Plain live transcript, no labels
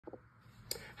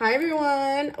Hi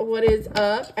everyone, what is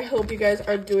up? I hope you guys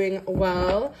are doing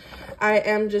well. I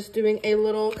am just doing a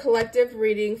little collective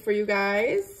reading for you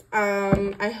guys.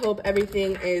 I hope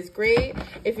everything is great.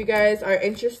 If you guys are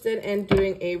interested in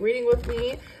doing a reading with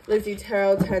me,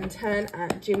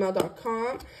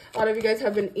 Liztarot1010@gmail.com. A lot of you guys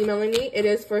have been emailing me. It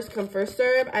is first come, first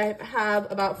serve. I have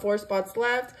about 4 spots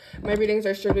left. My readings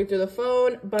are strictly through the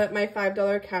phone, but my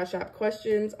 $5 Cash App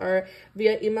questions are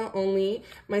via email only.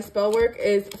 My spell work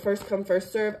is first come,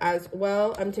 first serve as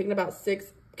well. I'm taking about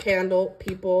 6 candle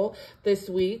people this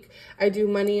week. I do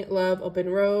money, love, open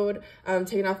road,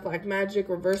 taking off black magic,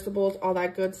 reversibles, all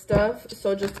that good stuff.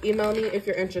 So just email me if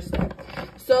you're interested.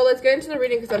 So let's get into the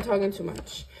reading because I'm talking too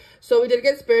much. So we did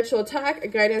get spiritual attack,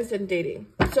 guidance, and dating.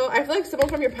 So I feel like someone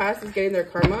from your past is getting their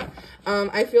karma.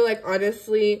 I feel like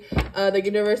honestly, the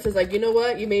universe is like, you know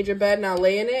what? You made your bed, now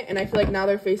lay in it. And I feel like now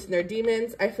they're facing their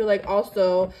demons. I feel like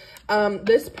also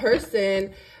this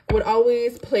person would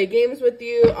always play games with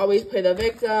you, always play the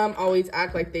victim, always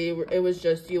act like it was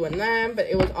just you and them, but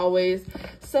it was always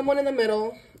someone in the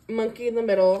middle, monkey in the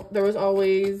middle. There was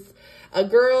always a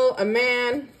girl, a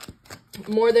man,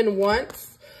 more than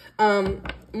once,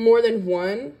 more than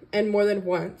one, and more than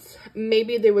once.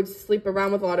 Maybe they would sleep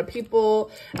around with a lot of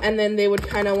people, and then they would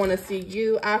kind of want to see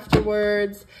you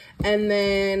afterwards, and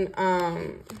then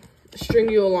string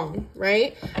you along,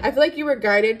 right? I feel like you were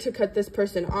guided to cut this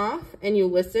person off and you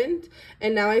listened,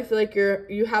 and now I feel like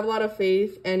you have a lot of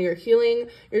faith and you're healing,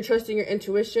 you're trusting your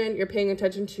intuition, you're paying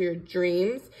attention to your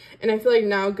dreams, and I feel like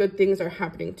now good things are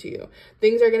happening to you.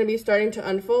 Things are going to be starting to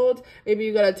unfold. Maybe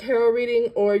you got a tarot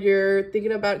reading or you're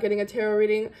thinking about getting a tarot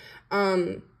reading,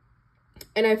 and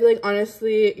I feel like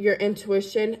honestly your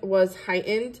intuition was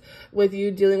heightened with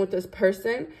you dealing with this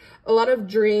person. A lot of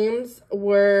dreams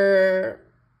were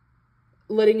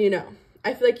letting you know.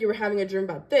 I feel like you were having a dream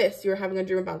about this, you were having a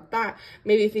dream about that,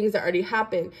 maybe things that already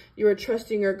happened. You were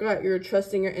trusting your gut, you were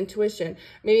trusting your intuition.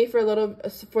 Maybe for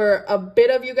a bit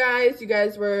of you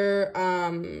guys were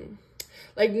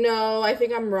like, no, I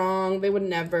think I'm wrong, they would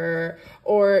never.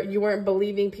 Or you weren't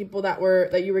believing people that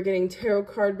you were getting tarot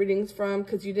card readings from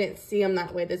because you didn't see them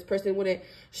that way. This person wouldn't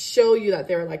show you that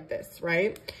they were like this,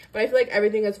 right? But I feel like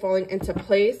everything is falling into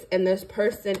place, and this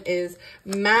person is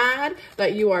mad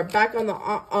that you are back on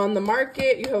the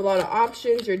market. You have a lot of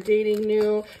options, you're dating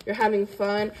new, you're having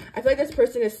fun. I feel like this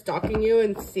person is stalking you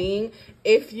and seeing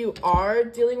if you are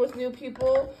dealing with new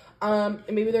people. And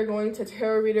maybe they're going to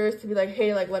tarot readers to be like,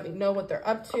 hey, like, let me know what they're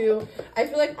up to. I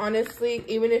feel like, honestly,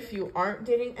 even if you aren't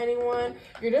dating anyone,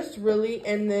 you're just really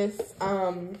in this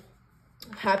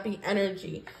happy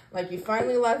energy. Like, you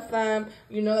finally left them.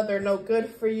 You know that they're no good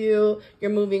for you.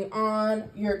 You're moving on.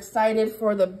 You're excited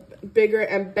for the bigger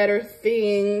and better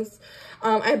things.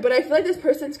 But I feel like this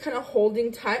person's kind of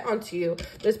holding tight onto you.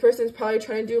 This person's probably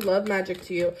trying to do love magic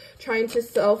to you, trying to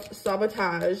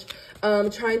self-sabotage,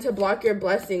 trying to block your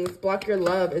blessings, block your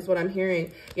love is what I'm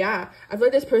hearing. Yeah, I feel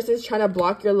like this person's trying to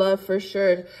block your love for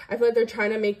sure. I feel like they're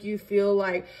trying to make you feel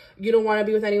like you don't want to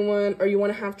be with anyone, or you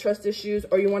want to have trust issues,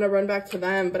 or you want to run back to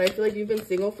them. But I feel like you've been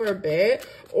single for a bit,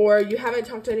 or you haven't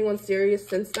talked to anyone serious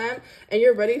since then, and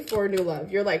you're ready for new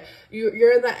love. You're like,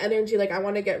 you're in that energy, like, I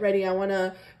want to get ready. I want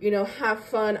to, you know, have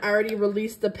fun. I already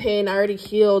released the pain. I already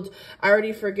healed. I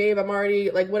already forgave. I'm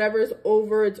already, like, whatever's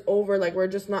over, it's over. Like, we're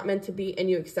just not meant to be, and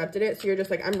you accepted it. So you're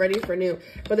just like, I'm ready for new.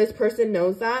 But this person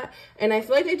knows that. And I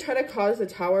feel like they try to cause a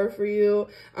tower for you,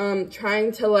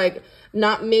 trying to, like,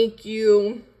 not make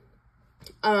you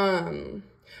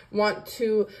want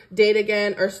to date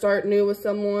again or start new with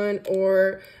someone,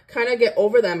 or kind of get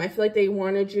over them. I feel like they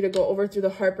wanted you to go over through the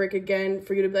heartbreak again,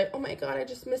 for you to be like, oh my God, I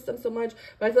just missed them so much.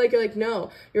 But I feel like you're like, no,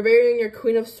 you're very in your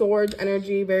Queen of Swords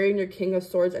energy, very in your King of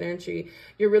Swords energy.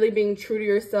 You're really being true to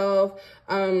yourself.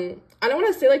 I don't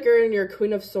want to say like you're in your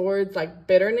Queen of Swords, like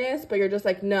bitterness, but you're just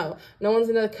like, no one's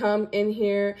going to come in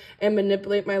here and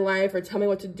manipulate my life or tell me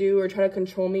what to do or try to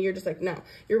control me. You're just like, no,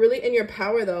 you're really in your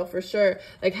power though, for sure.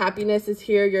 Like, happiness is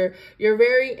here. You're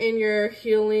very in your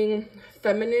healing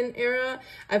feminine era.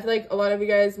 I feel like a lot of you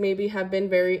guys maybe have been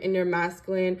very in your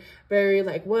masculine, very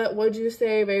like, what'd you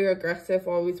say? Very aggressive,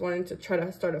 always wanting to try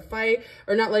to start a fight,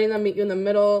 or not letting them meet you in the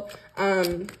middle.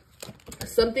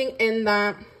 Something in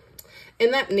that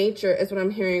nature is what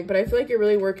I'm hearing. But I feel like you're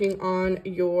really working on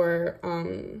your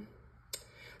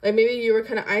like, maybe you were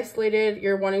kind of isolated,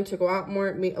 you're wanting to go out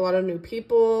more, meet a lot of new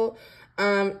people,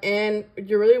 and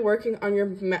you're really working on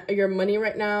your money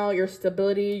right now, your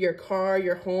stability, your car,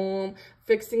 your home,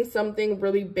 fixing something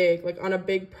really big, like on a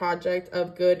big project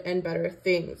of good and better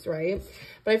things, right?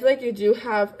 But I feel like you do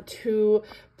have 2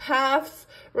 paths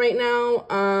right now.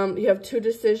 You have 2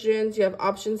 decisions, you have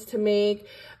options to make.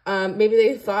 Maybe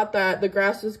they thought that the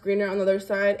grass was greener on the other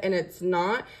side and it's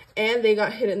not, and they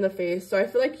got hit in the face. So I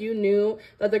feel like you knew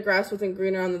that the grass wasn't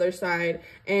greener on the other side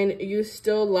and you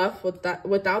still left with that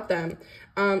without them.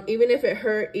 Even if it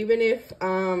hurt, even if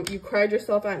you cried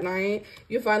yourself at night,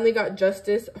 you finally got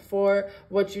justice for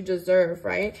what you deserve,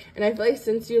 right? And I feel like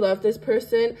since you left this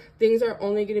person, things are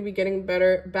only going to be getting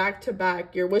better back to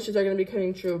back. Your wishes are going to be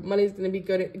coming true. Money's going to be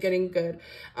getting good.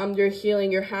 You're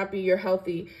healing, you're happy, you're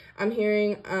healthy. I'm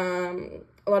hearing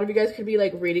a lot of you guys could be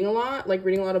like reading a lot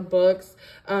of books,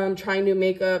 trying new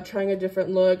makeup, trying a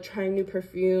different look, trying new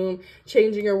perfume,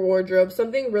 changing your wardrobe,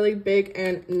 something really big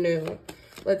and new.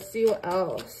 Let's see what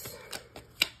else.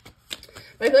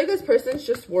 But I feel like this person's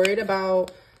just worried about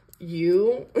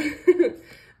you.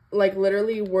 Like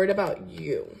literally worried about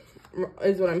you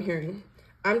is what I'm hearing.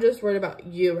 I'm just worried about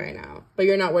you right now, but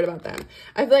you're not worried about them.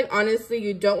 I feel like honestly,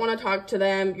 you don't want to talk to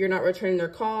them. You're not returning their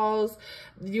calls.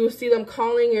 You see them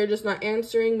calling, you're just not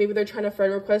answering. Maybe they're trying to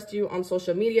friend request you on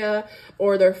social media,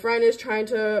 or their friend is trying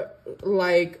to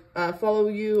like follow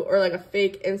you, or like a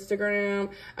fake Instagram.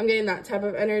 I'm getting that type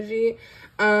of energy.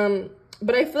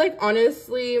 But I feel like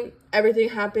honestly, everything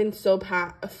happened so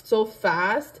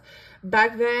fast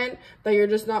back then that you're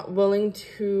just not willing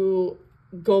to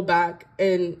go back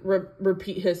and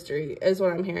repeat history is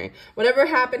what I'm hearing. Whatever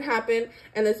happened,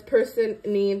 and this person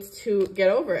needs to get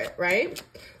over it, right?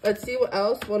 Let's see what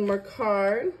else. One more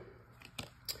card.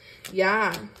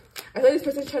 Yeah. I feel like this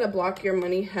person's trying to block your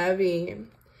money heavy.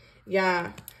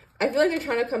 Yeah. I feel like they're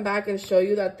trying to come back and show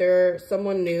you that they're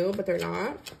someone new, but they're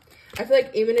not. I feel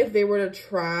like even if they were to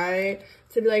try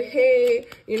to be like, hey,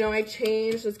 you know, I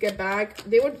changed, let's get back,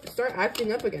 they would start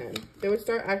acting up again.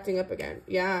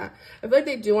 Yeah. I feel like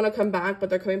they do want to come back, but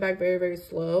they're coming back very, very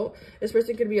slow. This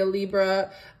person could be a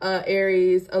Libra,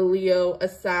 Aries, a Leo, a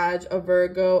Sag, a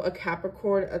Virgo, a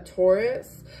Capricorn, a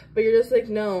Taurus. But you're just like,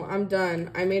 no, I'm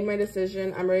done. I made my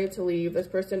decision. I'm ready to leave. This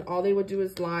person, all they would do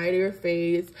is lie to your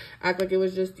face, act like it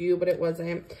was just you, but it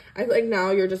wasn't. I feel like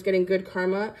now you're just getting good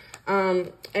karma,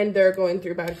 and they're going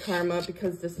through bad karma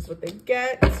because this is what they get.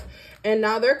 And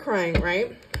now they're crying,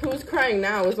 right? Who's crying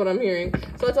now is what I'm hearing.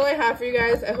 So that's all I have for you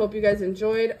guys. I hope you guys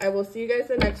enjoyed. I will see you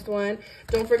guys in the next one.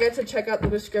 Don't forget to check out the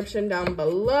description down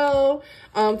below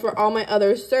for all my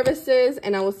other services,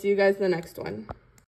 and I will see you guys in the next one.